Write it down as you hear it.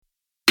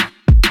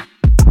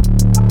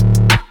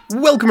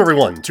Welcome,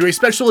 everyone, to a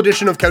special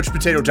edition of Couch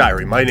Potato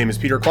Diary. My name is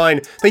Peter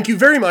Klein. Thank you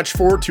very much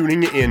for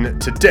tuning in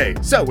today.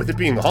 So, with it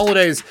being the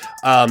holidays,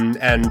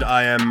 and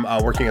I am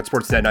working at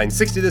Sportsnet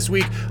 960 this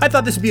week, I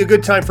thought this would be a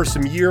good time for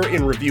some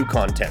year-in-review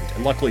content.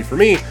 And luckily for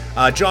me,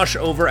 Josh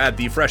over at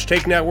the Fresh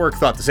Take Network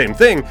thought the same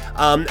thing,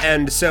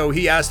 and so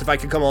he asked if I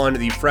could come on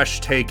the Fresh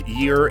Take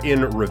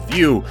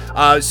Year-in-Review.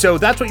 So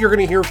that's what you're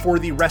going to hear for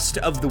the rest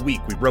of the week.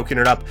 We've broken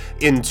it up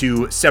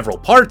into several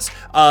parts,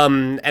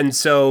 and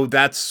so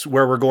that's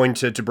where we're going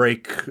to break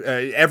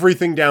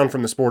everything down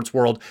from the sports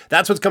world.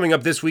 That's what's coming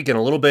up this week and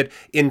a little bit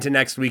into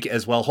next week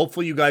as well.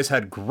 Hopefully you guys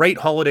had great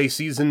holiday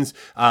seasons.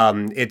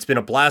 It's been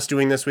a blast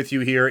doing this with you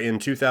here in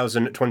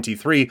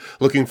 2023.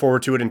 Looking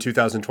forward to it in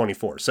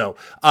 2024. So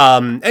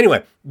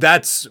anyway,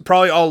 that's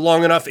probably all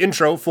long enough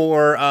intro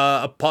for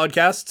a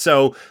podcast.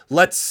 So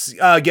let's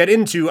get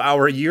into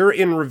our year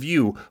in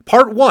review,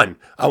 part one,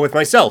 with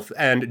myself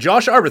and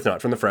Josh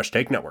Arbuthnot from the Fresh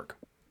Take Network.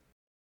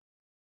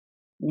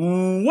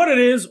 What it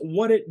is,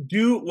 what it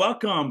do.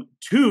 Welcome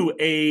to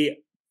a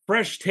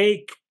Fresh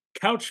Take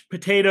Couch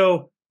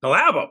Potato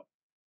collabo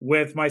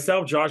with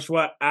myself,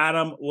 Joshua,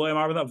 Adam, William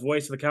Arbuthnot,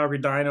 voice of the Calgary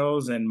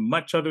Dinos, and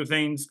much other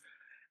things.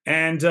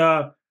 And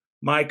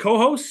my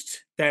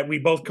co-host that we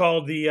both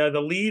call the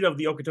lead of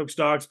the Okotoks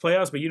Dogs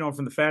playoffs, but you know him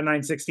from the Fan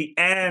 960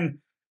 and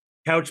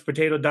Couch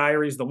Potato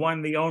Diaries, the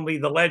one, the only,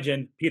 the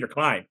legend, Peter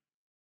Klein.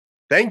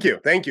 Thank you.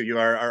 You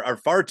are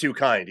far too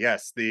kind.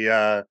 Yes,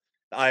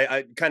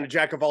 I kind of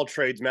jack of all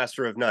trades,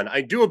 master of none.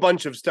 I do a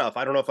bunch of stuff.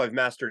 I don't know if I've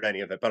mastered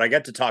any of it, but I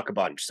get to talk a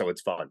bunch, so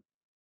it's fun.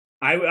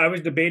 I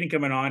was debating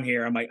coming on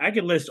here. I'm like, I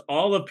could list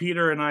all of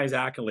Peter and I's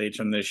accolades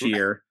from this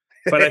year,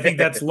 but I think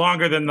that's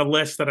longer than the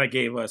list that I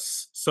gave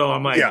us. So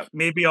I'm like,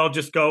 Maybe I'll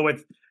just go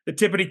with the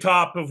tippity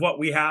top of what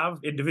we have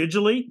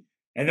individually,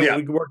 and then what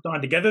we worked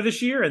on together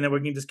this year, and then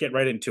we can just get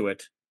right into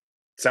it.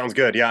 Sounds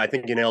good. Yeah, I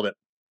think you nailed it.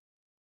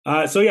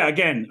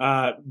 Again,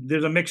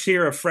 there's a mix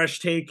here of Fresh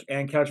Take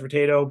and Couch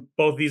Potato.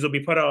 Both of these will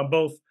be put out on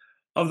both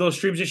of those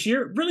streams this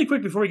year. Really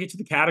quick, before we get to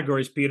the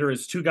categories, Peter,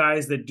 is two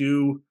guys that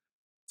do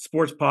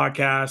sports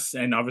podcasts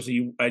and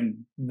obviously and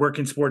work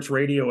in sports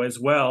radio as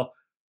well.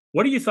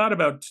 What do you thought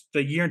about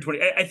the year in 20?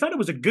 I thought it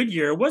was a good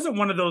year. It wasn't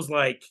one of those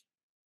like,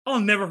 I'll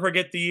never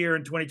forget the year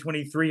in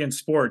 2023 in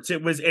sports.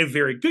 It was a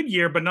very good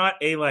year, but not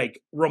a like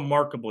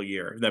remarkable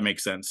year, if that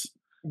makes sense.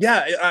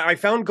 Yeah, I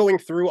found going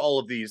through all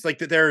of these, like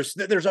there's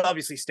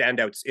obviously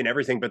standouts in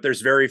everything, but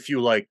there's very few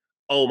like,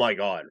 oh my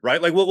God,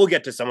 right? Like we'll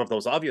get to some of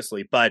those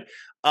obviously, but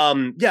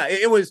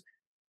it was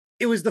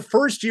the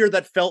first year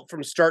that felt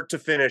from start to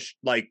finish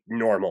like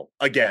normal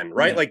again,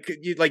 right?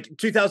 Yeah. Like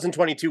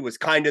 2022 was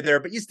kind of there,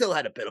 but you still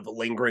had a bit of a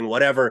lingering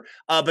whatever.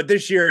 But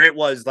this year it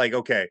was like,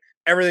 okay,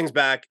 everything's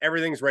back,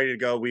 everything's ready to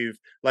go. We've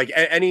like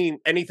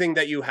anything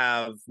that you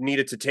have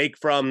needed to take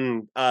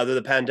from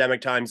the pandemic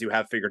times, you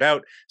have figured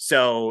out.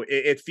 So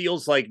it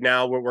feels like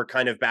now we're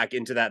kind of back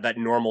into that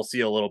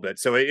normalcy a little bit.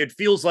 So it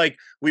feels like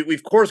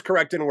we've course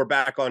corrected and we're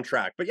back on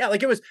track. But yeah,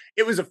 like it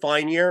was a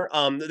fine year.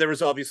 There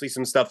was obviously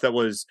some stuff that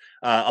was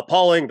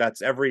appalling.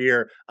 That's every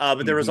year.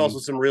 But there was also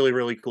some really,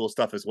 really cool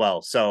stuff as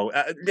well. So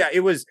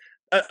it was.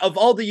 Of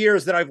all the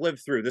years that I've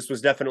lived through, this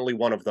was definitely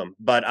one of them.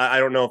 But I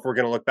don't know if we're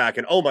going to look back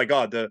and, oh my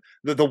God, the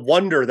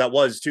wonder that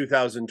was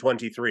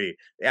 2023.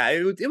 Yeah,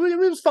 it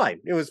was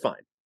fine. It was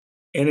fine.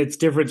 And it's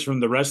different from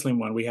the wrestling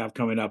one we have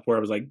coming up where I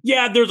was like,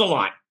 yeah, there's a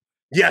lot.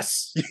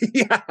 Yes.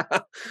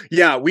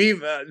 Yeah. We've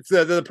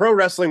the pro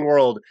wrestling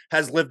world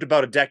has lived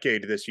about a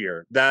decade this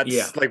year.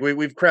 That's like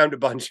we've crammed a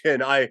bunch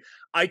in. I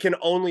can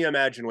only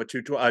imagine what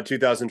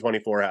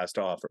 2024 has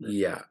to offer.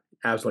 Yeah.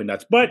 Absolutely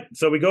nuts. But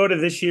so we go to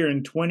this year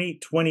in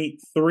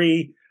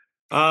 2023.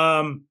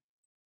 So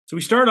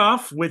we start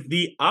off with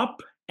the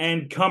up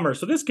and comer.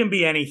 So this can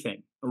be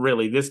anything,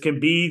 really. This can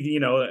be,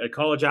 a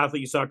college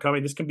athlete you saw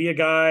coming. This can be a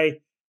guy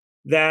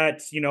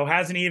that,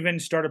 hasn't even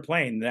started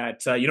playing.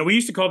 That, we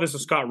used to call this a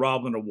Scott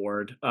Roblin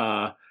Award,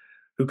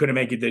 who couldn't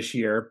make it this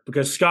year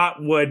because Scott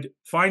would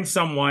find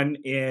someone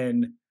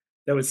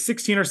that was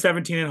 16 or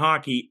 17 in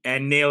hockey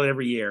and nail it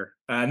every year.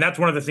 And that's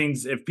one of the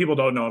things, if people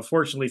don't know,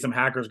 unfortunately, some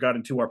hackers got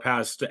into our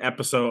past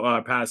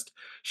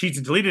sheets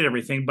and deleted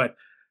everything. But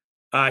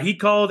he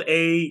called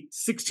a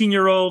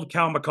 16-year-old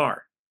Cal McCarr,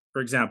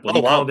 for example.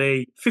 He called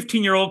a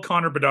 15-year-old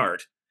Connor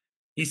Bedard.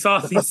 He saw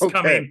these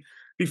coming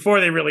before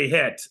they really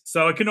hit.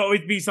 So it can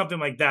always be something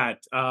like that.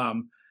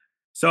 And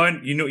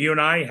you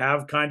and I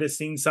have kind of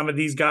seen some of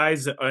these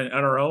guys on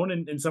our own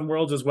in some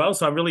worlds as well.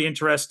 So I'm really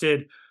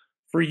interested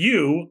for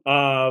you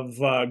of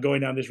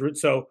going down this route.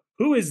 So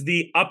who is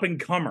the up and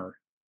comer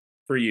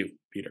for you,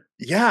 Peter?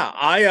 Yeah,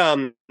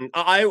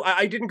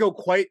 I didn't go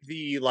quite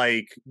the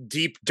like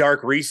deep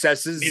dark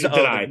recesses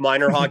of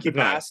minor hockey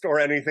past or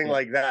anything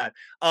like that.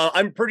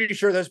 I'm pretty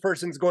sure this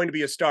person's going to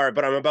be a star,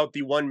 but I'm about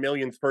the 1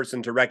 millionth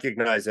person to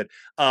recognize it.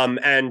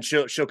 And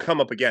she'll come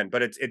up again,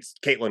 but it's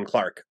Caitlin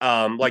Clark.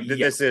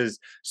 This is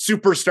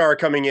superstar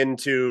coming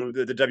into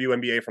the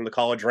WNBA from the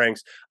college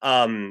ranks.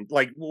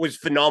 Was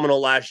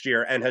phenomenal last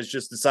year and has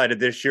just decided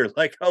this year,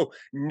 like, oh,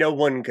 no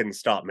one can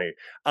stop me.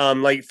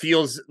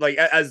 Feels like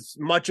as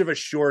much of a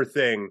sure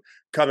thing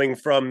coming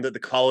from the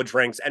college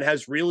ranks and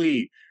has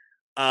really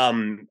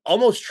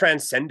almost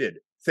transcended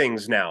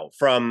things now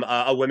from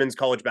a women's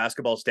college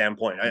basketball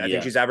standpoint. I think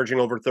Yeah, she's averaging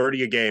over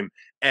 30 a game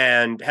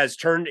and has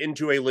turned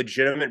into a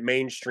legitimate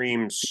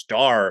mainstream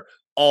star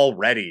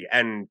already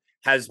and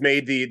has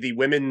made the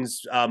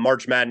women's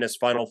March Madness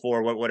Final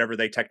Four, whatever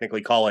they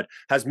technically call it,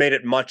 has made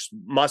it much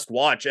must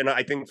watch. And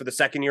I think for the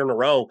second year in a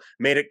row,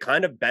 made it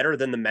kind of better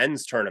than the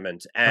men's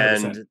tournament.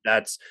 100%. And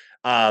that's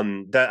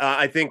that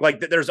I think like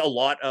there's a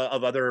lot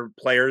of other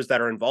players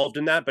that are involved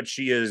in that, but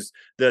she is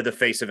the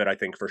face of it, I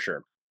think, for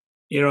sure.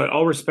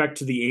 All respect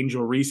to the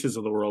Angel Reeses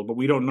of the world, but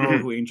we don't know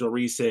Mm-hmm. who Angel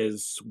Reese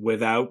is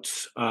without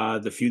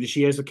the feud that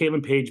she has with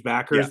Caitlin Page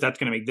backers. Yeah. That's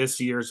going to make this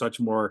year such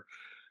more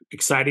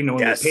exciting knowing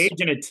with Yes. Page,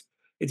 and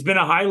it's been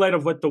a highlight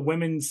of what the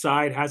women's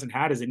side hasn't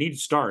had is it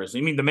needs stars. I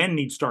mean, the men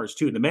need stars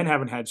too. The men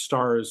haven't had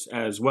stars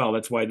as well.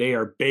 That's why they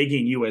are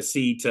begging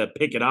USC to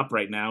pick it up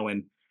right now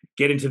and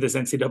get into this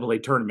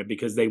NCAA tournament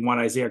because they want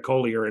Isaiah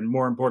Collier and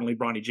more importantly,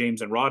 Bronny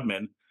James and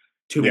Rodman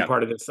to be Yeah.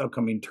 part of this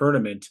upcoming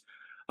tournament.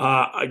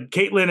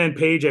 Caitlin and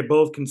Paige, I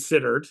both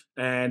considered,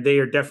 and they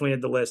are definitely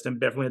at the list and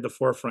definitely at the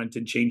forefront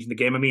in changing the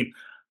game. I mean,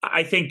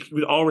 I think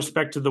with all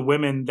respect to the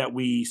women that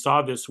we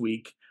saw this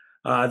week,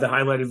 the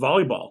highlighted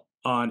volleyball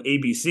on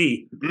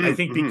ABC. I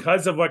think Mm-hmm.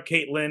 because of what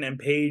Caitlin and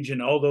Paige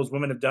and all those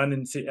women have done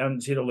in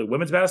NCAA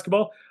women's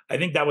basketball, I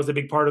think that was a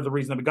big part of the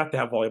reason that we got to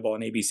have volleyball on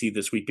ABC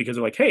this week because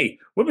they're like, hey,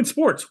 women's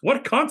sports, what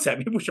a concept.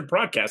 Maybe we should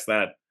broadcast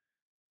that.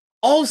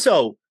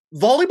 Also,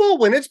 volleyball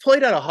when it's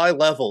played at a high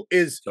level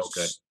is So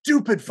good.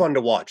 stupid fun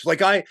to watch.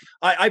 Like I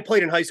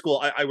played in high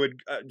school. I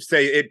would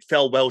say it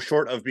fell well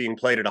short of being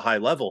played at a high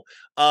level.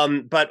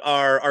 But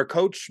our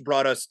coach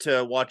brought us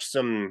to watch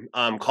some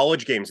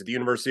college games at the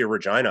University of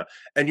Regina,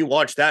 and you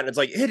watch that, and it's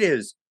like it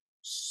is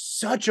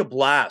such a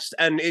blast.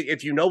 And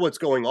if you know what's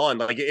going on,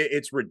 like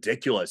it's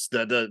ridiculous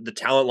the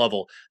talent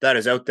level that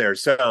is out there.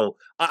 So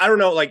I don't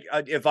know, like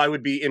if I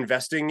would be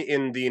investing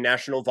in the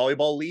National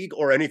Volleyball League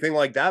or anything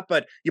like that,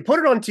 but you put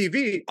it on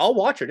TV, I'll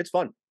watch it. It's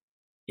fun.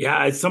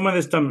 Yeah, as someone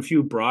that's done a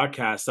few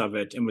broadcasts of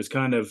it and was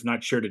kind of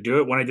not sure to do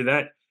it when I did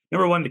that.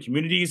 Number one, the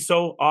community is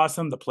so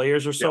awesome. The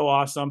players are so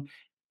awesome.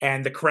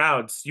 And the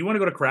crowds. You want to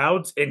go to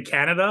crowds in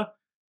Canada?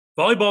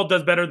 Volleyball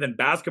does better than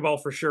basketball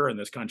for sure in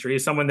this country.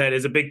 As someone that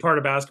is a big part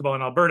of basketball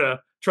in Alberta,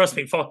 trust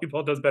me,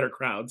 volleyball does better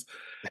crowds.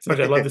 So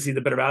I'd love to see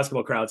the better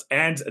basketball crowds.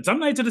 And some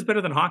nights it is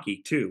better than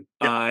hockey too.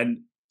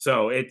 And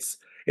so it's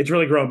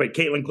really grown. But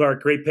Caitlin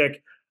Clark, great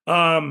pick.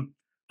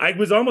 I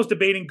was almost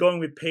debating going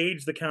with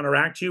Paige to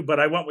counteract you, but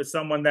I went with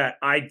someone that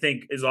I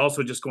think is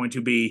also just going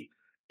to be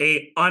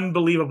a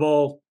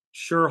unbelievable,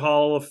 sure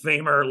Hall of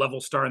Famer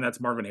level star, and that's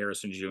Marvin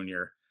Harrison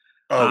Jr.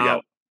 Oh yeah.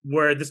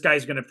 Where this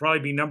guy's going to probably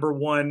be number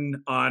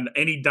one on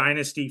any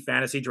dynasty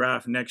fantasy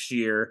draft next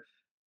year.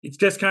 It's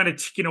just kind of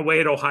ticking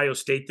away at Ohio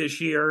State this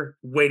year,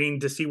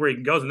 waiting to see where he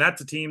goes. And that's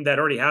a team that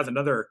already has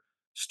another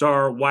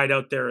star wide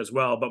out there as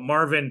well. But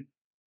Marvin,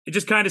 it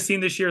just kind of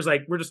seemed this year is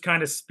like we're just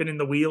kind of spinning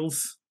the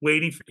wheels,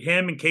 waiting for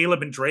him and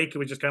Caleb and Drake. It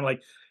was just kind of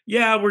like,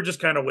 yeah, we're just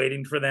kind of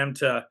waiting for them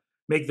to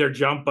make their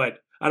jump. But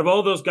out of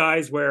all those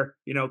guys where,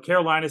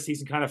 Carolina's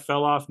season kind of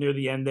fell off near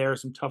the end there,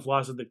 some tough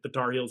losses that the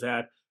Tar Heels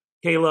had.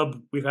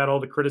 Caleb, we've had all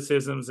the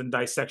criticisms and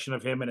dissection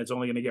of him, and it's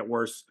only going to get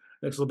worse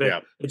next little bit. Yeah.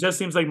 It just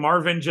seems like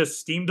Marvin just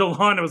steamed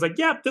along. It was like,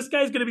 yeah, this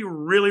guy's going to be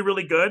really,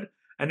 really good.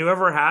 And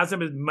whoever has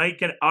him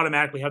might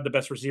automatically have the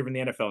best receiver in the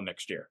NFL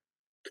next year.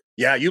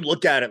 Yeah, you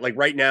look at it like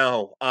right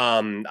now.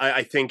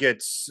 I think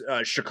it's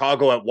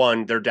Chicago at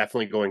 1. They're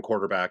definitely going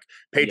quarterback.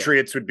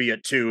 Patriots would be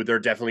at 2. They're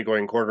definitely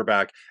going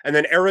quarterback. And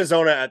then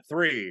Arizona at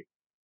 3.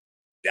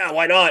 Yeah,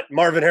 why not?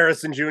 Marvin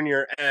Harrison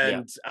Jr.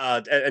 and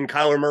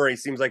Kyler Murray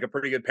seems like a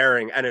pretty good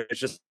pairing. And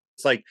it's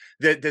like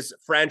this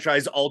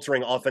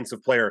franchise-altering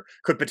offensive player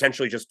could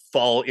potentially just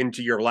fall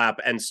into your lap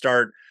and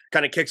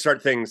kind of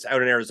kickstart things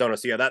out in Arizona.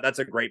 So yeah, that's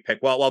a great pick.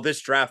 While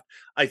this draft,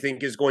 I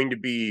think, is going to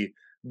be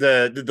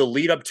the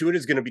lead up to it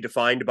is going to be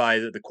defined by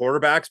the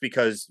quarterbacks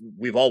because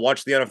we've all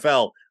watched the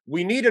NFL.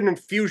 We need an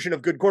infusion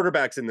of good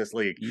quarterbacks in this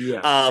league.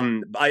 Yeah.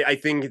 I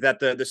think that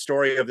the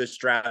story of this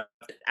draft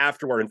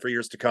afterward and for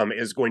years to come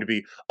is going to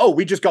be,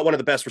 we just got one of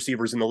the best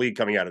receivers in the league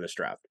coming out of this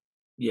draft.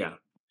 Yeah.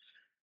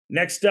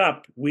 Next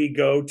up, we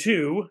go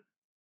to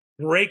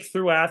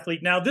breakthrough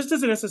athlete. Now, this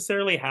doesn't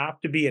necessarily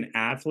have to be an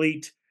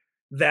athlete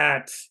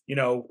that,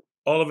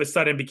 all of a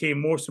sudden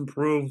became most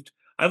improved.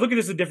 I look at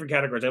this in different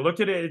categories. I looked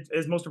at it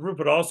as most improved,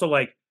 but also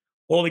like,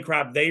 holy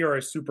crap, they are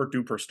a super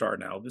duper star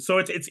now. So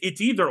it's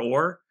either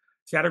or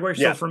category.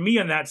 So for me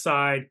on that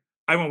side,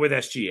 I went with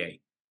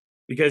SGA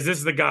because this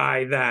is the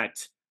guy that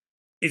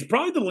is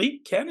probably the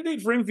lead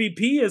candidate for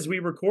MVP as we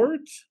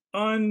record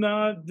on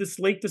this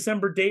late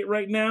December date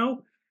right now.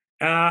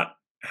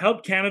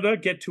 Helped Canada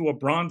get to a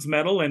bronze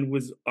medal and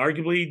was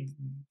arguably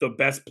the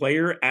best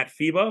player at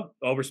FIBA.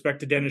 All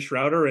respect to Dennis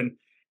Schroeder and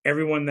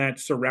everyone that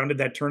surrounded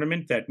that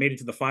tournament that made it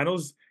to the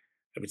finals.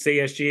 I would say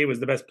SGA was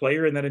the best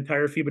player in that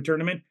entire FIBA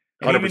tournament.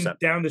 And 100%. even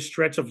down the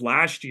stretch of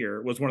last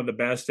year was one of the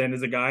best and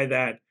is a guy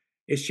that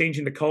is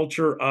changing the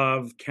culture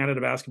of Canada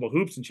basketball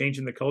hoops and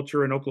changing the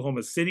culture in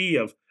Oklahoma City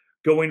of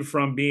going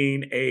from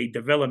being a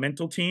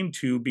developmental team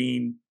to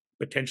being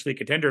potentially a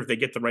contender if they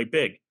get the right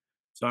big.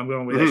 So I'm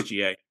going with Mhm.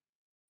 SGA.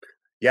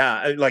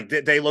 Yeah, like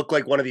they look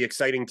like one of the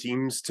exciting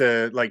teams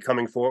to like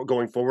going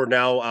forward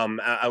now.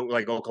 Out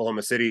like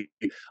Oklahoma City,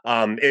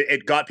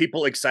 it got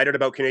people excited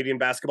about Canadian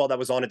basketball. That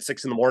was on at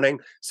 6 in the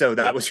morning, so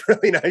that Yep. was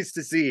really nice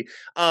to see.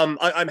 I'm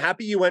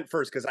happy you went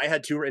first because I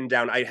had two written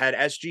down. I had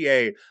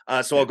SGA,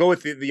 so I'll Yeah. go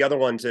with the other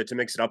one to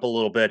mix it up a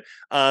little bit.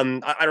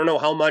 I don't know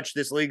how much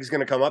this league is going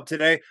to come up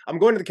today. I'm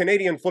going to the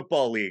Canadian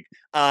Football League,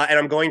 and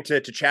I'm going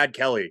to Chad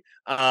Kelly,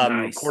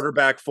 Nice.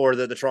 quarterback for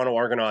the Toronto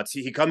Argonauts.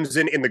 He comes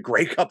in the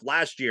Grey Cup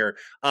last year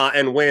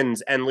and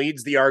wins and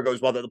leads the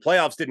Argos. While the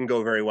playoffs didn't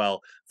go very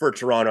well for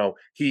Toronto,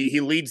 he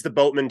leads the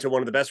Boatmen to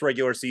one of the best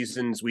regular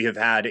seasons we have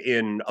had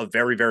in a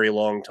very, very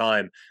long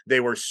time. They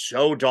were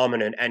so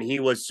dominant, and he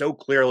was so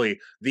clearly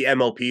the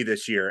MLP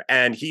this year.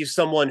 And he's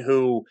someone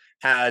who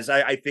has,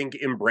 I think,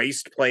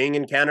 embraced playing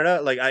in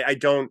Canada. Like I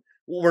don't.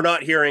 We're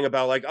not hearing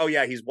about like, oh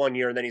yeah, he's 1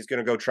 year and then he's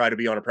going to go try to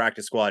be on a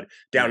practice squad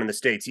down Yeah. in the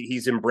States.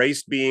 He's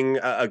embraced being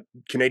a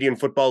Canadian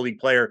Football League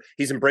player.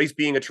 He's embraced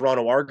being a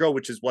Toronto Argo,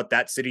 which is what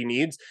that city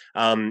needs.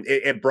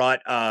 It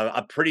brought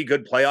a pretty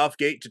good playoff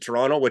gate to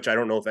Toronto, which I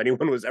don't know if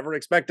anyone was ever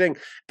expecting.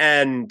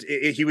 And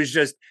he was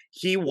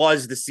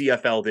the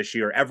CFL this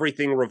year.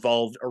 Everything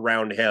revolved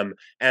around him.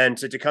 And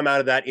to come out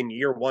of that in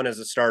year one as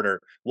a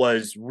starter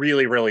was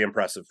really, really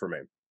impressive for me.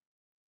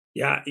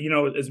 Yeah,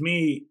 as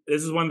me,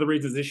 this is one of the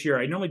reasons this year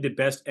I normally did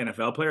best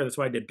NFL player. That's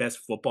why I did best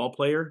football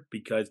player,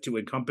 because to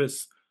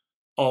encompass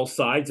all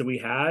sides that we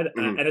had,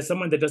 Mhm. and as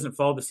someone that doesn't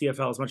follow the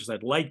CFL as much as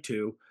I'd like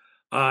to,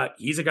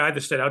 he's a guy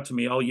that stood out to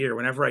me all year.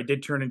 Whenever I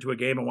did turn into a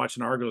game and watch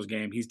an Argos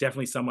game, he's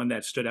definitely someone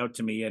that stood out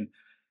to me. And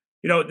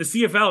the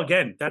CFL,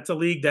 again, that's a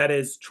league that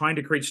is trying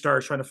to create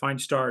stars, trying to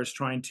find stars,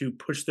 trying to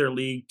push their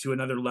league to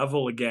another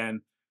level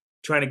again,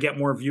 trying to get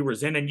more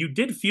viewers in. And you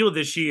did feel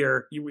this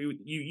year,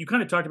 you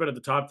kind of talked about at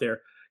the top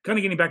there, kind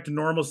of getting back to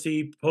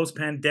normalcy, post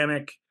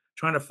pandemic,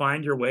 trying to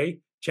find your way.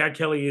 Chad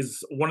Kelly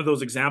is one of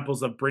those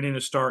examples of bringing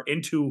a star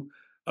into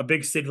a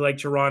big city like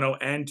Toronto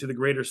and to the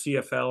greater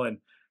CFL and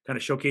kind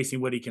of showcasing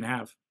what he can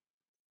have.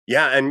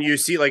 Yeah, and you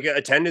see, like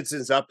attendance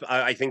is up.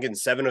 I think in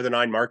 7 of the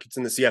 9 markets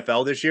in the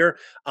CFL this year.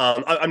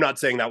 I'm not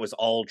saying that was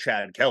all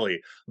Chad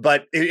Kelly,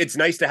 but it's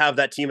nice to have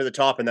that team at the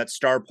top and that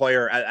star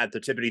player at the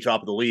tippity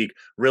top of the league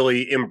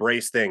really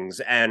embrace things.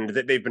 And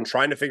that they've been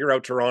trying to figure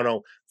out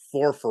Toronto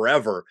for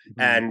forever,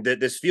 Mhm. and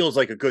this feels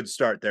like a good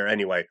start there.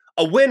 Anyway,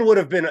 a win would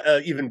have been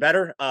even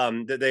better.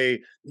 That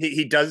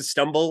he does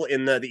stumble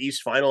in the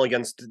East Final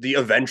against the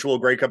eventual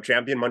Grey Cup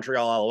champion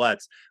Montreal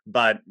Alouettes,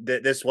 but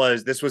this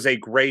was a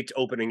great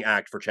opening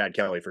act for Chad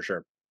Kelly for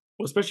sure.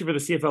 Well, especially for the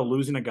CFL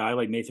losing a guy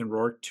like Nathan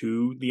Rourke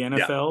to the Yeah,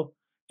 NFL,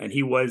 and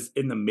he was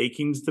in the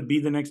makings to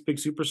be the next big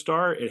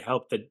superstar, it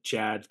helped that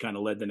Chad kind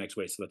of led the next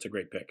way. So that's a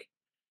great pick.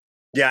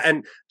 yeah,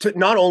 and to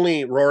not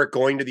only Rourke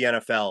going to the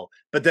NFL,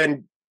 but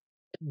then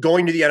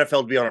going to the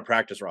NFL to be on a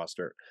practice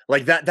roster.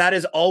 Like that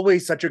is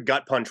always such a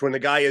gut punch when the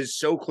guy is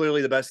so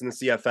clearly the best in the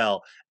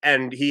CFL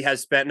and he has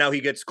spent now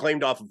he gets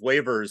claimed off of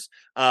waivers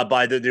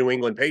by the New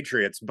England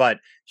Patriots, but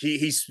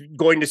he's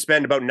going to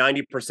spend about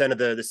 90% of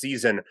the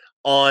season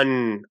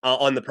on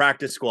the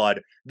practice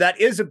squad. That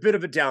is a bit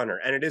of a downer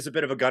and it is a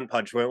bit of a gun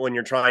punch when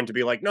you're trying to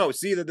be like, no,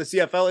 see that the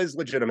CFL is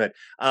legitimate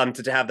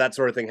to have that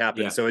sort of thing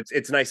happen. Yeah. So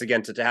it's nice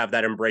again to have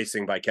that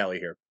embracing by Kelly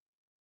here.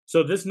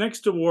 So this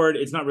next award,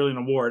 it's not really an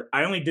award.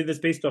 I only did this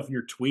based off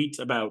your tweet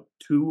about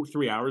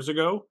 2-3 hours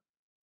ago,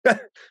 and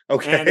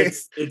Okay.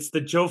 it's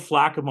the Joe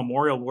Flacco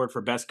Memorial Award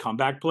for Best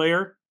Comeback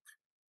Player,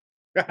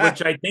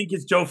 which I think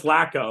is Joe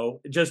Flacco,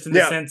 just in the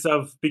Yeah. sense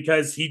of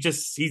because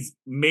he's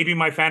maybe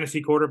my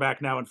fantasy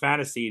quarterback now in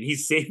fantasy, and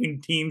he's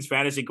saving teams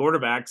fantasy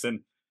quarterbacks, and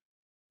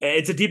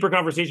it's a deeper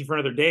conversation for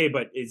another day,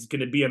 but it's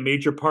going to be a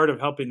major part of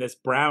helping this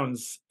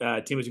Browns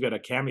team. Has got a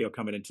cameo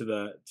coming into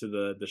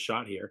the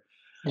shot here.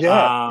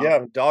 Yeah, Um, yeah,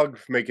 dog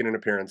making an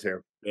appearance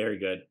here. Very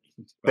good.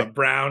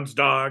 Browns,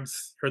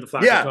 dogs. Heard the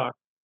Flacco Yeah, talk.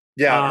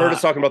 yeah, heard Uh,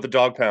 us talking about the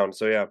dog pound,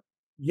 so yeah.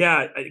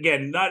 yeah,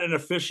 again, not an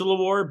official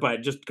award,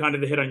 but just kind of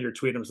the hit on your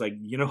tweet. I was like,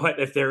 you know what?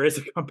 If there is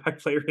a comeback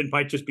player, it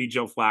might just be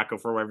Joe Flacco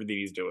for everything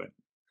he's doing.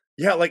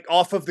 Yeah, like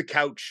off of the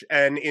couch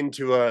and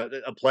into a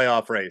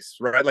playoff race,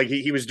 right? Like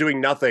he was doing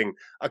nothing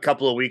a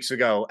couple of weeks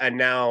ago, and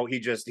now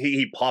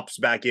he pops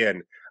back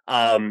in.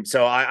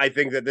 So I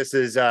think that this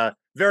is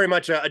very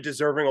much a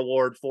deserving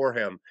award for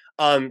him.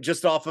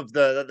 Just off of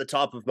the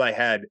top of my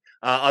head,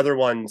 other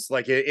ones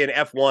like in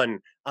F1,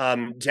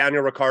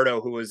 Daniel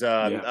Ricciardo, who was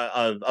Yeah,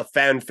 a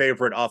fan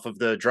favorite off of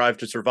the Drive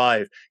to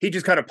Survive, he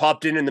just kind of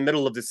popped in the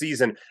middle of the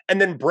season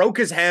and then broke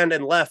his hand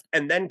and left,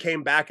 and then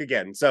came back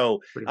again.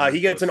 So pretty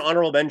he gets an miraculous.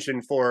 honorable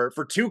mention for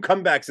two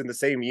comebacks in the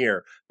same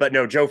year. But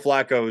no, Joe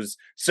Flacco's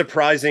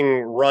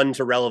surprising run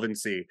to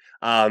relevancy,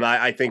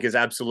 I think, is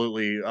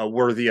absolutely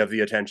worthy of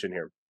the attention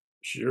here.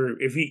 Sure.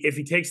 If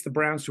he takes the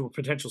Browns to a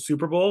potential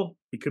Super Bowl,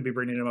 he could be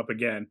bringing him up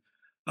again.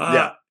 Yeah.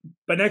 Uh,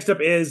 but next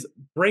up is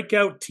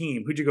breakout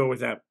team. Who'd you go with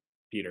that,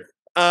 Peter?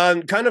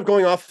 Kind of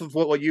going off of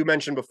what you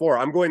mentioned before,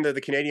 I'm going to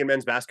the Canadian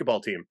men's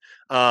basketball team.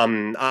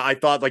 I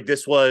thought like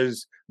this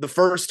was the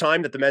first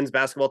time that the men's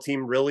basketball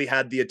team really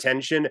had the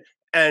attention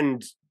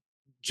and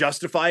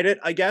justified it,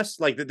 I guess.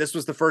 Like this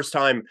was the first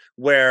time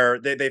where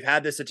they've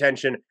had this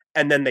attention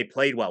and then they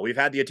played well. We've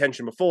had the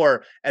attention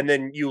before, and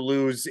then you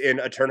lose in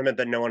a tournament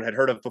that no one had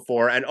heard of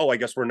before. And oh, I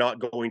guess we're not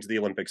going to the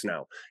Olympics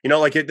now.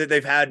 Like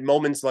they've had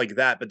moments like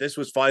that, but this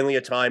was finally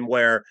a time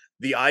where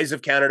the eyes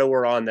of Canada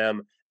were on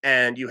them.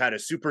 And you had a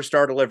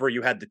superstar deliver,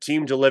 you had the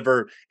team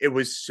deliver. It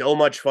was so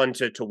much fun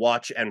to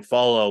watch and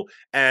follow.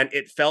 And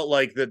it felt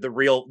like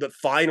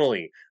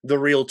finally the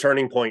real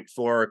turning point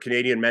for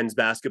Canadian men's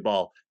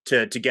basketball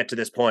to get to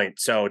this point.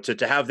 So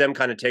to have them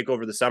kind of take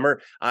over the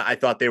summer, I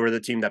thought they were the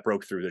team that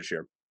broke through this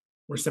year.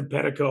 We're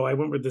simpatico. I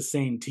went with the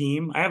same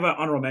team. I have an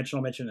honorable mention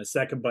I'll mention in a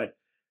second, but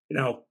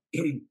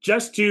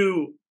just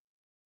to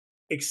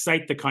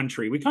excite the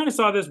country, we kind of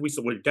saw this. We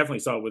definitely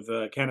saw it with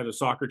the Canada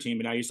soccer team,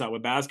 and now you saw it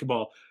with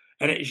basketball.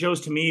 And it shows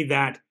to me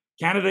that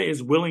Canada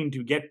is willing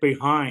to get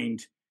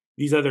behind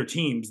these other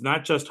teams,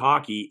 not just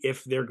hockey,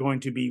 if they're going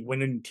to be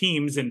winning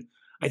teams. And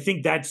I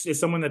think that's as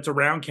someone that's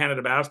around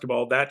Canada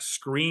basketball, that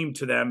screamed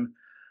to them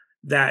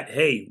that,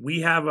 hey,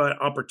 we have an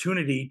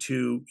opportunity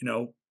to,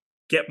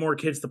 get more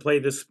kids to play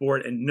this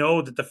sport and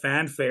know that the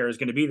fanfare is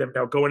going to be there.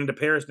 Now going into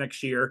Paris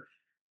next year,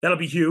 that'll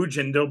be huge,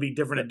 and there'll be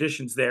different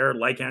additions there,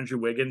 like Andrew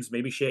Wiggins,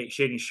 maybe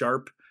Shaden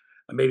Sharp,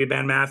 maybe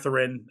Ben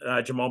Mathurin,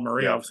 Jamal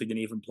Murray obviously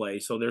didn't even play.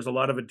 So there's a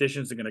lot of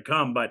additions that are going to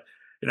come. But,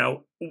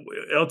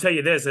 I'll tell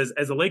you this,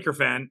 as a Laker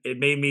fan, it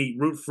made me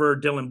root for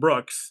Dylan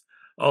Brooks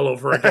all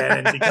over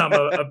again and become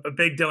a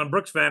big Dylan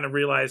Brooks fan and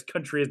realize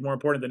country is more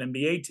important than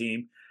NBA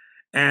team.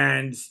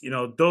 And,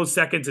 those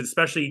seconds,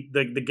 especially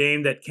the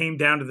game that came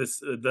down to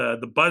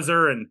the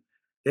buzzer, and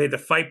they had to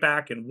fight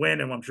back and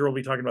win. And I'm sure we'll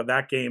be talking about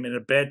that game in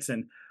a bit.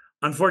 And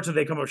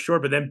unfortunately, they come up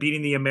short, but then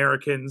beating the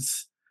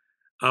Americans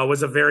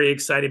was a very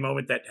exciting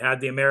moment that had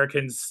the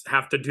Americans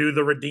have to do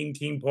the redeem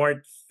team point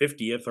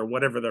 50th or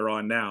whatever they're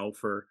on now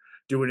for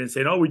doing it and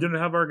saying, oh, we didn't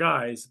have our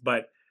guys.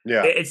 But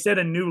it set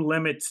a new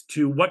limit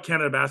to what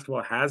Canada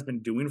basketball has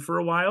been doing for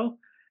a while.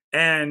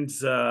 And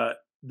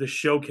the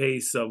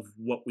showcase of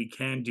what we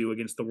can do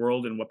against the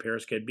world and what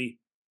Paris can be.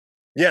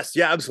 Yes,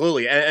 yeah,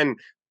 absolutely. And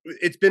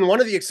it's been one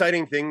of the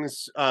exciting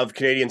things of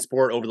Canadian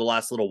sport over the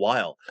last little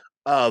while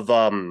of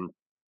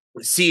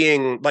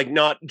seeing like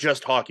not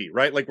just hockey,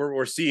 right? Like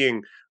we're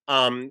seeing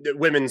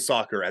women's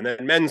soccer and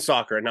then men's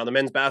soccer and now the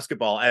men's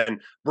basketball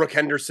and Brooke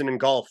Henderson in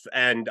golf,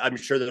 and I'm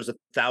sure there's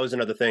 1,000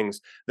 other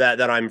things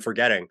that I'm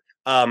forgetting.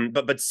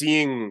 But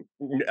seeing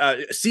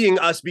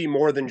us be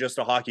more than just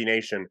a hockey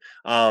nation,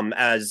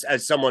 as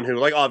someone who,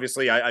 like,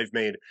 obviously I've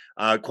made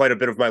quite a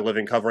bit of my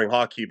living covering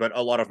hockey, but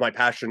a lot of my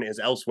passion is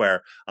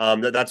elsewhere.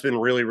 That's been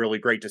really, really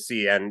great to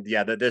see. And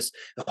yeah,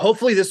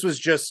 hopefully this was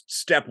just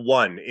step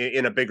one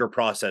in a bigger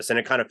process, and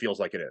it kind of feels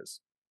like it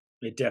is.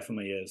 It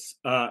definitely is.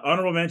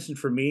 Honorable mention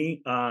for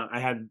me, I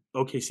had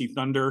OKC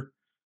Thunder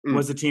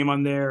was a team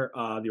on there.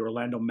 The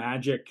Orlando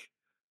Magic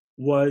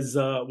was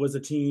a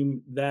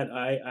team that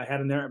I had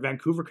in there.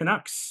 Vancouver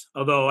Canucks,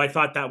 although I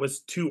thought that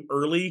was too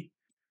early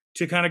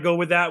to kind of go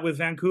with that with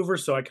Vancouver,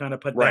 so I kind of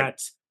put that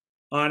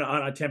on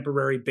a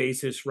temporary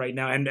basis right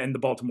now. And the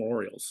Baltimore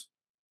Orioles.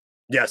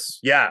 Yes,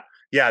 yeah,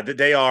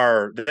 they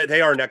are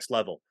next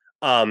level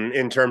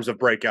in terms of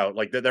breakout.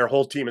 Like their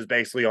whole team is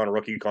basically on a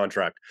rookie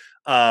contract.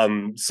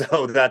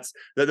 So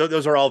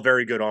those are all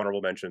very good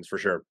honorable mentions for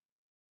sure.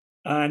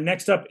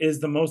 Next up is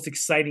the most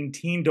exciting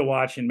team to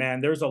watch. And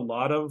man, there's a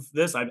lot of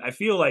this. I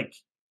feel like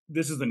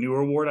this is the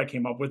newer award I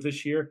came up with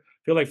this year.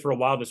 I feel like for a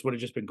while, this would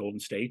have just been Golden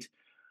State.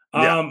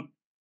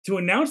 To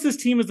announce this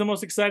team as the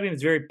most exciting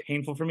is very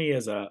painful for me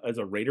as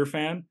a Raider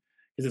fan,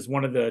 because it's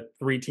one of the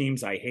three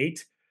teams I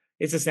hate.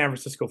 It's the San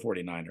Francisco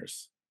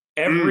 49ers.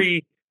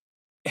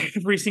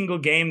 Every single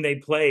game they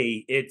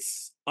play,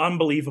 it's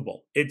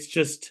unbelievable. It's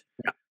just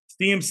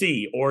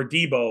CMC or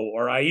Debo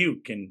or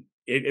Ayuk, and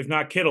if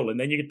not Kittle. And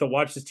then you get to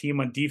watch this team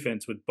on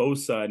defense with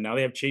Bosa. And now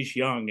they have Chase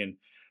Young and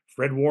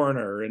Fred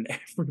Warner and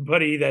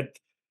everybody that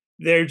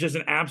they're just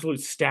an absolute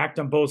stacked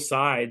on both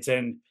sides.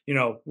 And,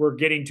 we're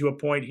getting to a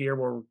point here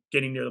where we're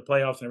getting near the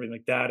playoffs and everything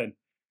like that. And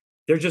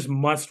they're just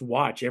must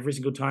watch every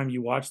single time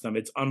you watch them.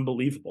 It's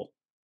unbelievable.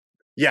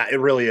 Yeah, it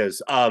really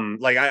is.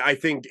 I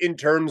think in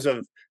terms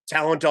of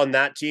talent on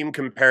that team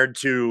compared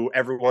to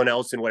everyone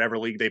else in whatever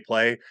league they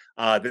play,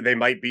 they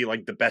might be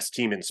like the best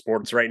team in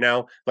sports right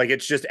now. Like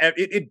it's just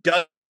it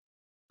does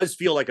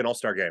feel like an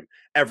all-star game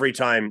every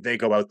time they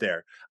go out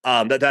there.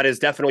 That is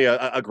definitely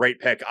a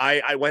great pick.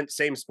 I went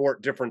same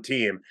sport, different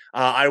team.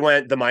 I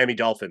went the Miami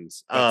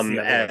Dolphins.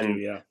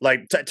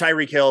 Like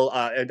Tyreek Hill,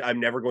 and I'm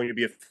never going to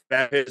be a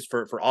fan of his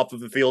for off of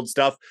the field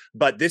stuff,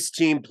 but this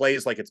team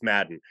plays like it's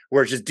Madden,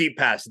 where it's just deep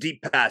pass,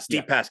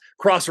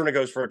 crosser and it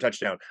goes for a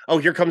touchdown. Oh,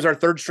 here comes our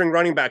third string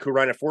running back who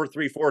ran a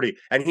 4.340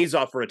 and he's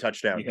off for a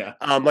touchdown.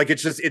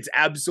 It's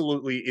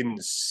absolutely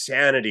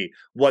insanity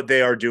what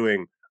they are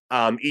doing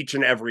each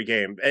and every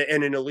game.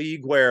 And in a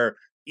league where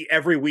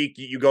every week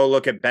you go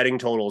look at betting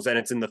totals and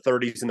it's in the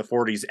 30s and the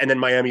 40s, and then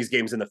Miami's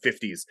games in the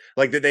 50s.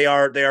 Like they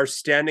are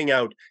standing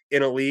out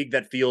in a league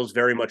that feels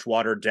very much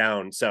watered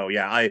down. So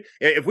yeah, I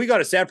if we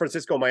got a San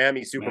Francisco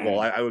Miami Super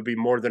Bowl, Man. I would be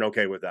more than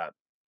okay with that.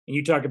 And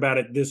you talk about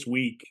it this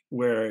week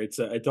where it's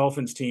a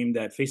Dolphins team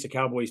that faced a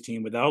Cowboys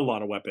team without a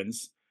lot of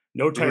weapons.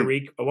 No Mhm.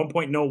 Tyreek, at one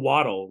point, no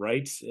Waddle,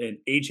 right? And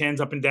H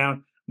hands up and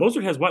down.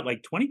 Mostert has what,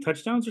 like 20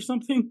 touchdowns or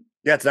something?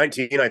 Yeah, it's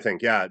 19, I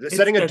think. Yeah,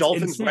 setting a That's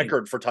Dolphins insane.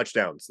 record for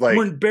touchdowns. And Like,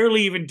 we're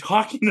barely even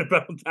talking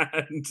about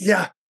that.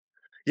 yeah,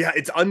 yeah,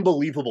 it's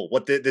unbelievable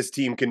what this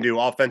team can do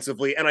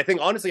offensively, and I think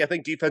honestly, I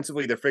think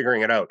defensively they're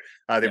figuring it out.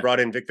 They Yeah. brought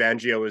in Vic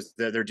Fangio as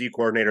their D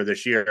coordinator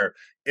this year,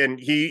 and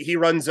he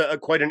runs a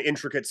quite an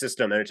intricate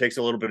system, and it takes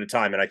a little bit of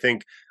time. And I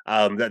think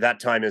that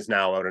time is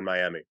now out in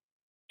Miami.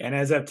 And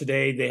as of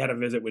today, they had a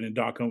visit with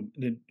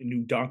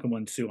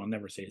Ndonkamwan Sue. I'll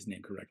never say his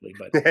name correctly,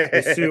 but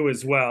with Sue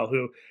as well,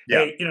 who,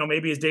 Yeah. hey,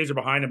 maybe his days are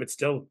behind him, but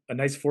still a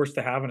nice force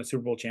to have and a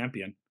Super Bowl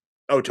champion.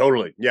 Oh,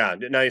 totally. Yeah,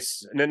 a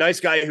nice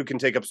guy who can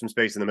take up some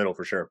space in the middle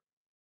for sure.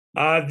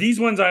 These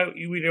ones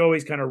we'd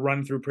always kind of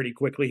run through pretty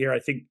quickly here. I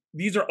think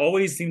these are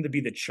always seem to be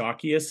the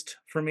chalkiest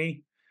for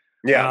me.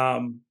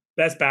 Yeah.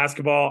 Best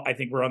basketball, I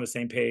think we're on the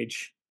same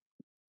page.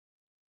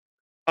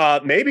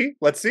 Maybe.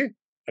 Let's see.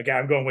 Okay,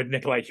 I'm going with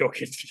Nikolai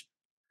Jokic.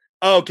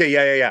 Oh,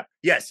 okay, yeah.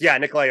 Yes, yeah,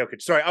 Nikola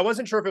Jokic. Sorry, I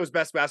wasn't sure if it was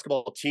best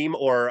basketball team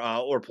or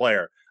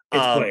player.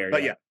 It's player,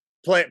 But yeah.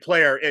 yeah,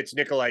 player, it's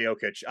Nikola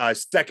Jokic.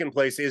 Second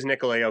place is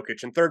Nikola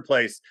Jokic, and third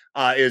place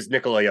is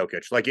Nikola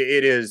Jokic. Like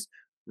it is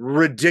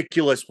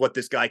ridiculous what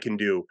this guy can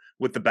do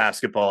with the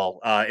basketball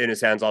in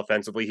his hands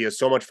offensively. He is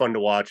so much fun to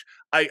watch.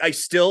 I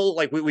still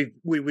like we've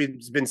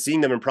been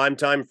seeing them in prime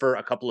time for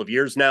a couple of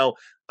years now.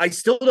 I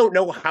still don't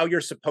know how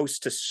you're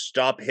supposed to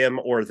stop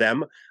him or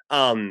them.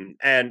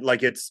 And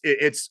like it's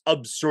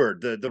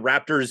absurd. The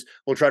Raptors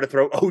will try to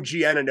throw OG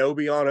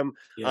Anunoby on him.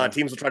 Yeah,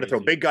 Teams will try to throw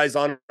crazy. big guys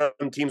on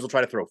him. Teams will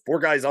try to throw four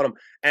guys on him,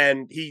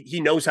 and he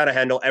knows how to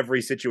handle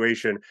every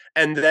situation.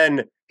 And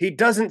then he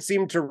doesn't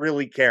seem to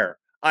really care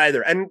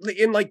either, and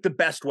in like the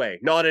best way,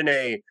 not in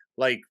a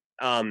like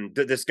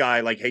this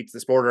guy like hates the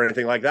sport or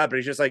anything like that, but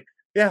he's just like,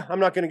 yeah, I'm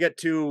not going to get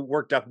too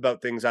worked up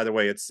about things either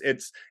way.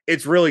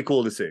 It's really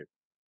cool to see.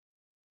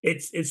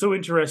 It's so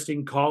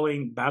interesting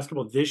calling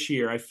basketball this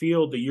year. I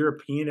feel the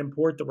European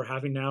import that we're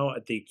having now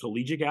at the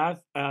collegiate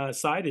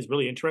side is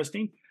really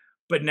interesting.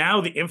 But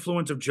now the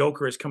influence of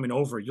Joker is coming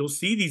over. You'll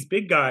see these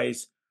big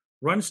guys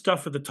run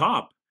stuff at the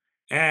top.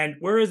 And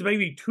whereas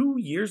maybe 2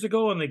 years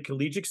ago on the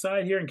collegiate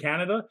side here in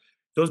Canada,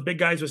 those big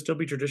guys would still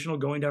be traditional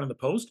going down in the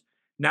post.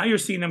 Now you're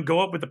seeing them go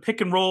up with a pick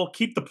and roll,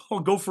 keep the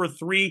ball, go for a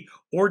three,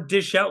 or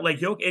dish out like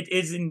Joker. It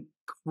is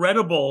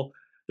incredible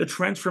the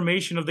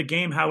transformation of the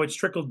game, how it's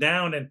trickled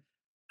down, and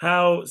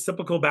how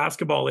cyclical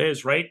basketball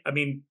is, right? I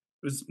mean,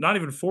 it was not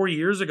even 4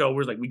 years ago.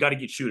 We're like, we got to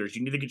get shooters.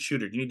 You need to get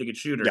shooters. You need to get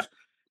shooters. Yeah.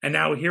 And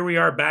now here we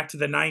are back to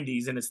the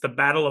 90s, and it's the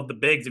battle of the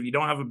bigs. If you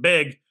don't have a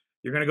big,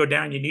 you're going to go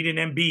down. You need an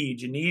Embiid.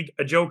 You need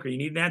a Joker. You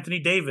need an Anthony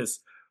Davis.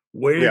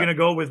 Where are you going to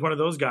go with one of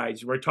those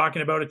guys? We're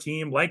talking about a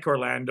team like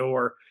Orlando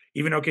or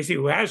even OKC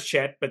who has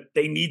Chet, but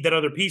they need that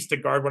other piece to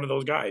guard one of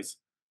those guys.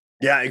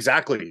 Yeah,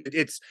 exactly.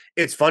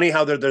 It's funny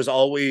how there's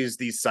always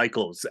these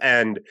cycles.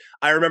 And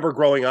I remember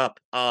growing up,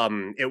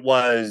 it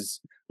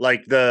was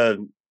like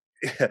the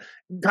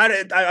kind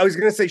of I was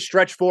gonna say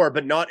stretch four,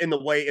 but not in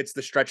the way it's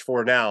the stretch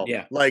four now.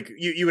 Yeah. Like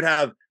you would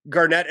have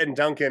Garnett and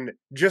Duncan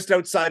just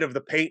outside of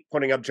the paint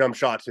putting up jump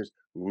shots. There's,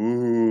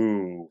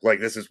 ooh,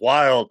 like this is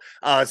wild.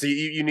 So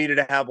you needed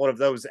to have one of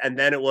those. And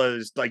then it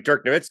was like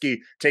Dirk Nowitzki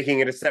taking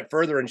it a step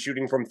further and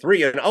shooting from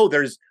three. And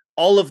there's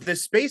all of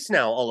this space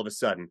now all of a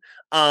sudden.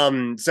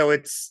 So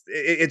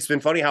it's been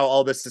funny how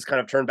all this has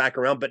kind of turned back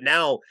around. But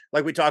now,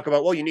 like we talk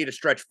about, well, you need a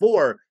stretch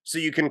four so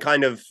you can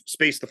kind of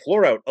space the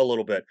floor out a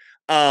little bit.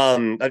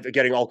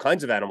 Getting all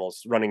kinds of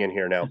animals running in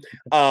here now.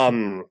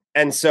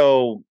 And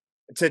so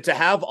to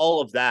have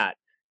all of that,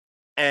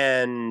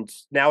 and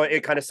now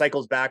it kind of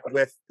cycles back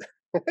with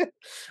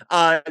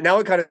now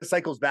it kind of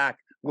cycles back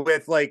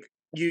with like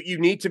you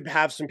need to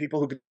have some people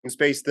who can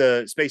space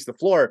the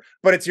floor,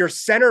 but it's your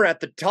center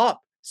at the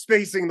top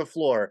spacing the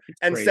floor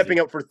and crazy. Stepping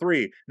out for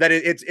three. That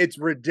it's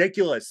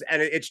ridiculous,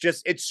 and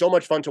it's so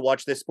much fun to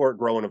watch this sport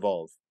grow and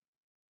evolve.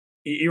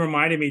 You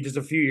reminded me just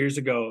a few years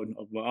ago,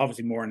 well,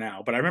 obviously more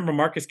now, but I remember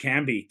Marcus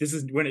Camby. This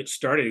is when it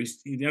started. It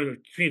was,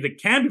 the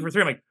Camby for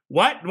three. I'm like,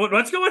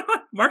 what's going on?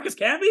 Marcus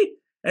Camby?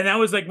 And that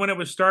was like when it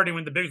was starting,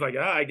 when the bigs like,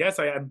 I guess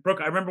I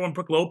remember when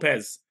Brook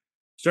Lopez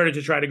started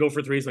to try to go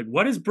for threes. Like,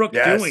 what is Brook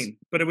doing?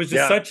 But it was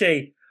just such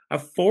a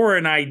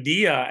foreign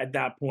idea at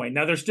that point.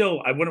 Now there's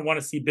still, I wouldn't want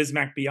to see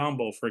Bismack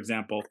Biyombo, for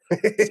example,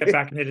 step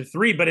back and hit a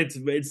three, but it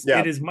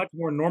is much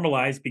more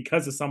normalized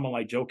because of someone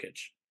like Jokic.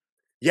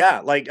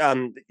 Yeah, like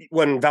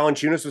when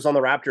Valanciunas was on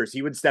the Raptors,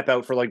 he would step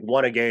out for like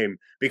one a game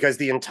because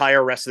the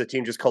entire rest of the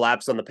team just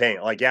collapsed on the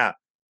paint. Like, yeah,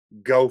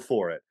 go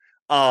for it.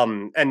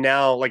 And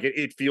now like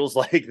it feels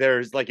like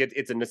there's like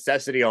it's a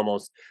necessity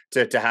almost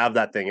to have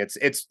that thing.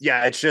 It's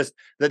just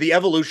the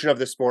evolution of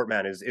the sport,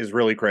 man, is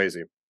really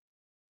crazy.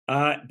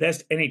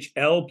 Best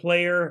NHL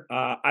player.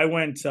 I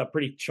went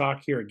pretty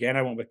chalk here again.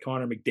 I went with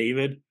Connor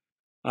McDavid.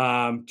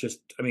 Just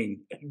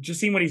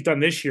seeing what he's done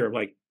this year.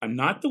 Like, I'm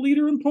not the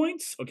leader in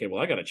points. Okay,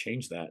 well, I got to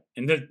change that.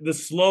 And the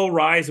slow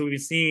rise that we've been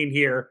seeing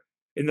here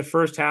in the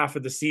first half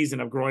of the season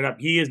of growing up,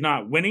 he is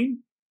not winning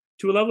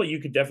to a level. You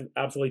could definitely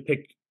absolutely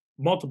pick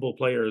multiple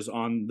players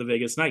on the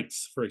Vegas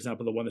Knights, for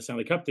example, that won the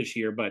Stanley Cup this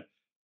year. But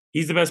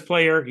he's the best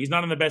player. He's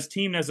not on the best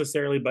team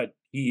necessarily, but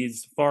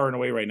he's far and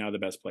away right now the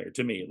best player,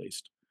 to me at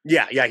least.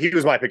 Yeah, he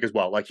was my pick as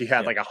well. Like he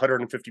had like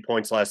 150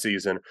 points last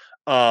season.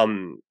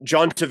 John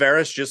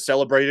Tavares just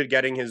celebrated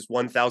getting his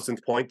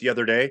 1,000th point the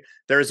other day.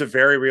 There is a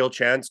very real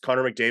chance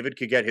Connor McDavid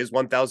could get his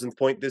 1,000th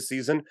point this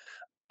season.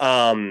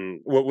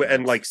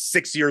 And like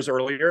 6 years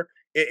earlier,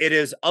 it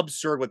is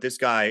absurd what this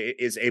guy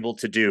is able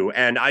to do.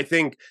 And I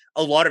think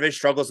a lot of his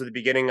struggles at the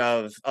beginning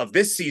of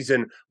this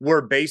season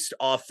were based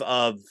off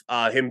of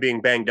him being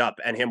banged up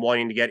and him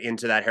wanting to get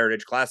into that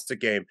Heritage Classic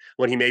game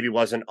when he maybe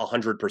wasn't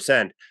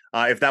 100%.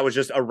 If that was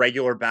just a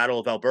regular Battle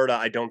of Alberta,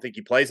 I don't think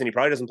he plays, and he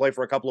probably doesn't play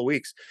for a couple of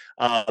weeks.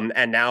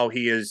 And now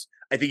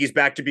I think he's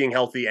back to being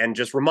healthy and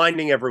just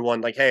reminding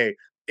everyone, like, hey,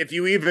 if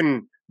you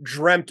even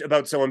dreamt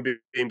about someone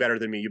being better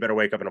than me, you better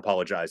wake up and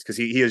apologize, because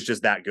he is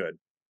just that good.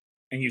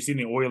 And you've seen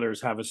the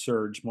Oilers have a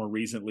surge more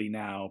recently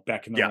now,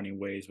 back in the winning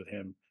ways with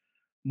him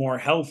more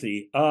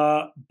healthy.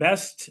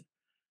 Best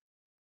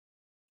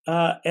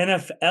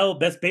NFL,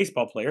 best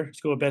baseball player.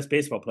 Let's go with best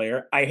baseball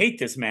player. I hate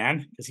this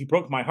man because he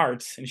broke my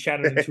heart and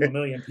shattered into a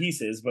million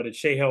pieces, but it's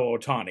Shohei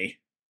Ohtani.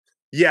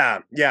 Yeah.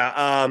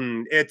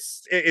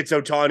 It's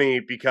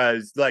Ohtani,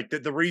 because like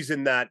the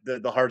reason that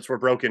the hearts were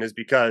broken is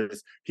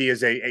because he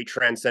is a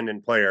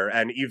transcendent player,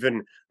 and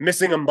even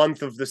missing a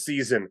month of the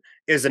season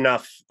isn't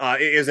enough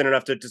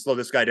to slow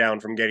this guy down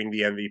from getting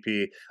the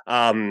MVP.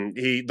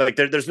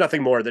 There's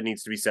nothing more that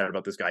needs to be said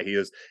about this guy. He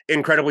is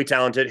incredibly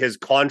talented. His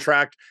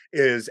contract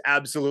is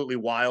absolutely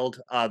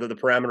wild. The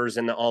parameters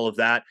and all of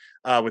that,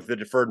 with the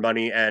deferred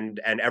money and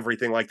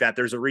everything like that.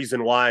 There's a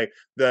reason why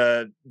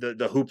the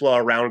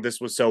hoopla around this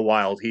was so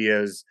wild. He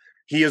is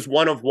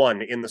one of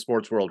one in the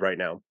sports world right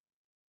now.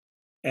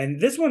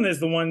 And this one is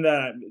the one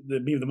that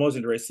be the most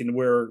interesting,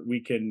 where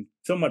we can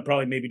somewhat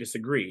probably maybe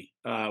disagree,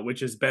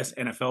 which is best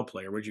NFL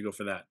player. Where'd you go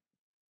for that?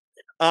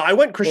 I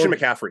went Christian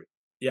McCaffrey.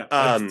 Yeah,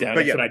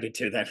 that's what I did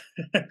too then.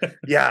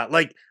 Yeah,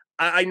 like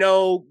I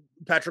know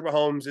Patrick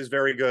Mahomes is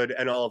very good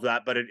and all of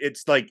that, but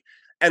it's like,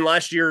 and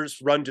last year's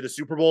run to the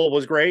Super Bowl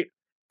was great.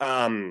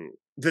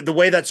 The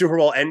way that Super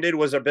Bowl ended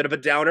was a bit of a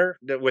downer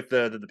with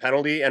the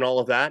penalty and all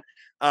of that.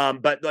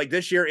 But like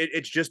this year,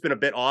 it's just been a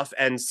bit off.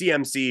 And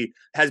CMC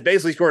has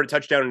basically scored a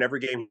touchdown in every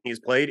game he's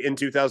played in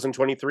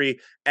 2023.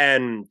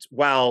 And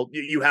while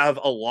you have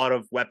a lot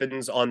of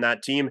weapons on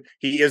that team,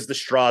 he is the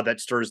straw that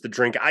stirs the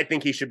drink. I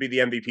think he should be the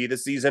MVP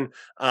this season.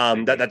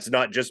 That's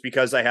not just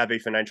because I have a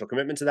financial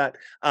commitment to that.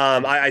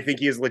 I think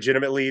he is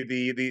legitimately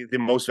the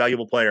most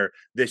valuable player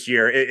this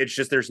year. It's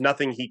just there's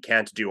nothing he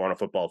can't do on a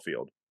football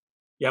field.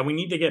 Yeah, we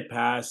need to get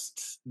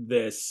past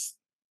this.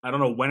 I don't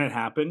know when it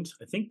happened.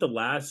 I think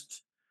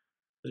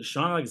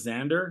Sean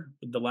Alexander,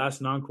 the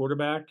last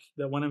non-quarterback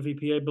that won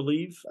MVP, I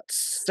believe. That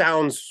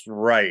sounds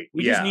right.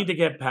 We just need to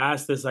get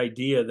past this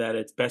idea that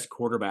it's best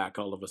quarterback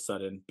all of a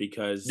sudden,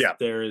 because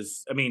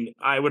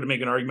I would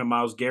make an argument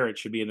Myles Garrett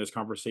should be in this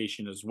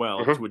conversation as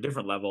well, to a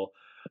different level.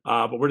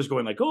 But we're just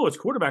going like, oh, it's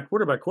quarterback.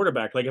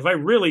 Like, if I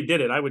really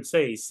did it, I would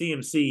say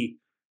CMC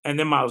and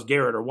then Myles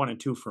Garrett are 1 and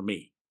 2 for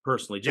me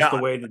personally, just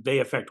the way that they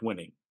affect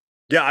winning.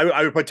 Yeah,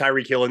 I would put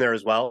Tyreek Hill in there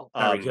as well.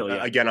 Hill.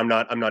 Again, I'm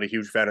not a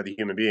huge fan of the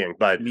human being,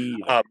 but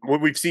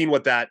we've seen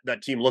what that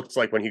team looks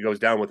like when he goes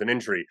down with an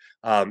injury.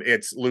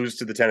 It's lose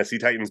to the Tennessee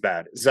Titans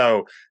bad.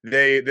 So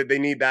they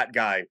need that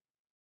guy.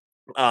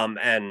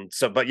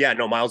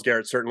 Myles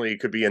Garrett certainly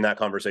could be in that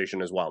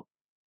conversation as well.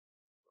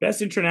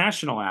 Best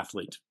international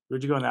athlete.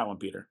 Where'd you go on that one,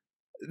 Peter?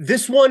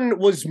 This one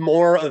was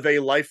more of a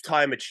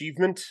lifetime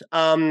achievement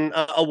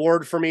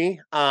award for me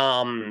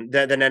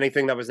than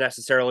anything that was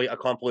necessarily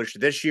accomplished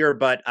this year.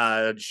 But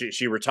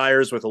she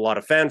retires with a lot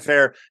of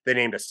fanfare. They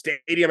named a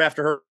stadium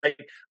after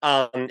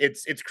her.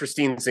 It's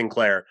Christine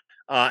Sinclair.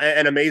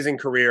 An amazing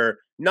career.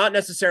 Not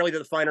necessarily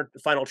the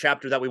final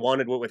chapter that we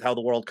wanted with how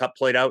the World Cup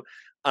played out,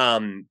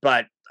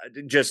 but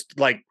just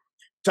like,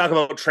 talk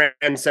about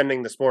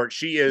transcending the sport.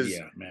 She is,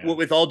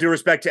 with all due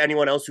respect to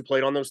anyone else who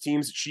played on those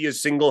teams, she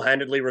is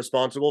single-handedly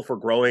responsible for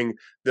growing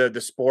the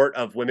sport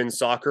of women's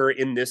soccer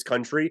in this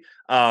country.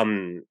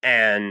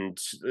 And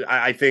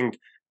I think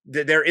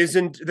there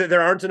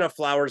aren't enough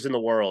flowers in the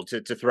world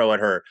to throw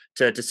at her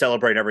to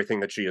celebrate everything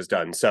that she has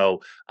done.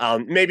 So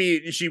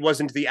maybe she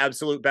wasn't the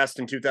absolute best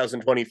in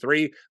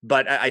 2023,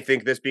 but I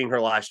think this being her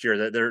last year,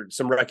 that there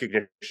some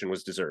recognition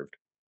was deserved.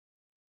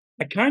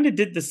 I kind of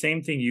did the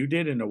same thing you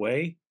did in a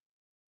way.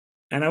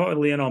 And I went with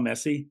Lionel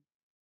Messi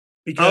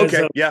because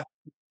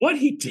what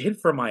he did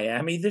for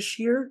Miami this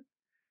year,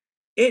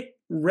 it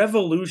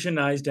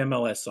revolutionized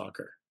MLS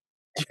soccer.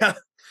 Yeah.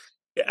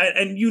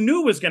 And you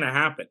knew it was going to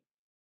happen.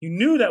 You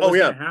knew that was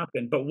going to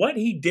happen. But what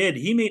he did,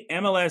 he made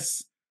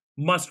MLS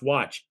must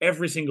watch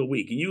every single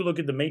week. And you look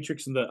at the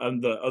matrix and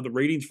the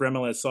ratings for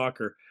MLS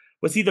soccer.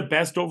 Was he the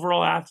best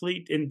overall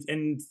athlete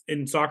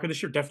in soccer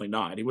this year? Definitely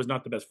not. He was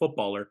not the best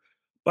footballer.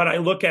 But I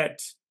look at,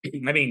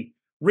 I mean,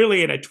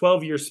 really in a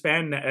 12-year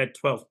span,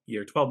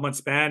 12-month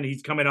span,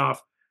 he's coming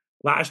off.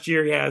 Last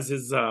year, he has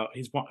his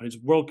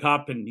World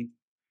Cup, and he's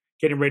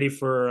getting ready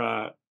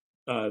for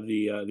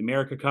the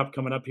America Cup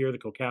coming up here, the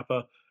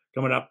CONCACAF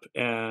coming up.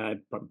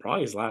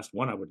 Probably his last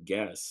one, I would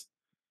guess.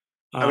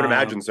 I would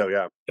imagine so,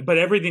 yeah. But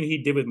everything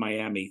he did with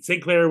Miami,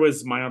 St. Clair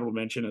was my honorable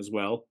mention as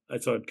well.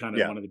 So I kind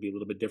of wanted to be a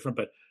little bit different.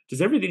 But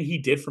just everything he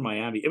did for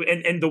Miami,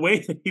 and the way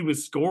that he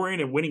was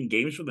scoring and winning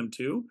games for them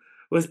too,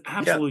 was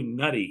absolutely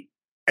nutty.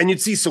 And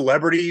you'd see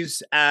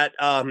celebrities at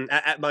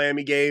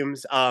Miami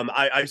games.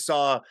 I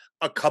saw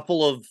a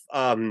couple of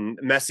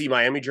Messi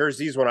Miami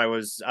jerseys when I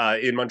was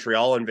in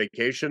Montreal on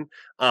vacation.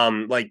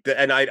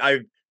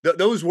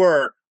 Those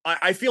were.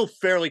 I feel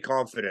fairly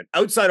confident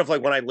outside of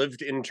like when I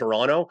lived in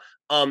Toronto.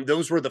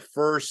 Those were the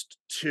first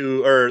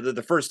two or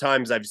the first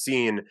times I've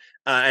seen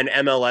an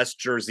MLS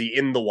jersey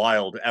in the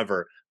wild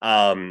ever.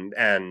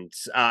 And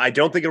I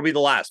don't think it'll be the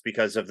last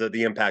because of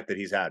the impact that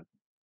he's had.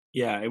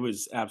 Yeah, it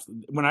was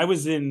absolutely. When I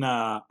was in,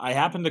 I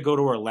happened to go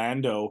to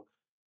Orlando.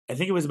 I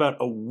think it was about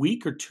a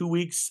week or 2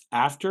 weeks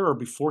after or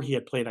before he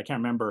had played. I can't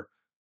remember.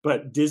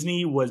 But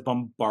Disney was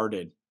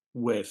bombarded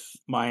with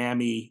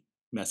Miami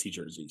Messi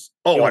jerseys.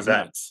 Oh, I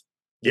bet. Nuts.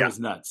 It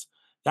was nuts.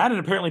 That and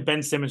apparently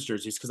Ben Simmons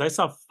jerseys, because I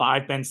saw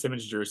 5 Ben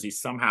Simmons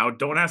jerseys somehow.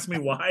 Don't ask me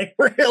why.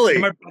 Really?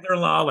 And my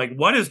brother-in-law, like,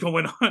 what is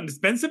going on? Is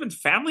Ben Simmons'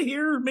 family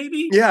here,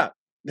 maybe? Yeah.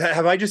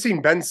 Have I just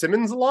seen Ben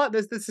Simmons a lot?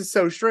 This is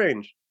so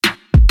strange.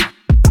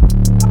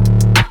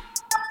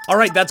 All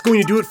right, that's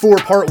going to do it for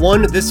part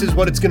 1. This is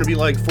what it's going to be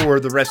like for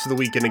the rest of the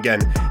week and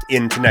again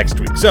into next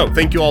week. So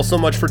thank you all so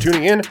much for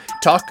tuning in.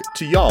 Talk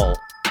to y'all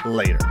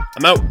later.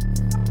 I'm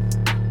out.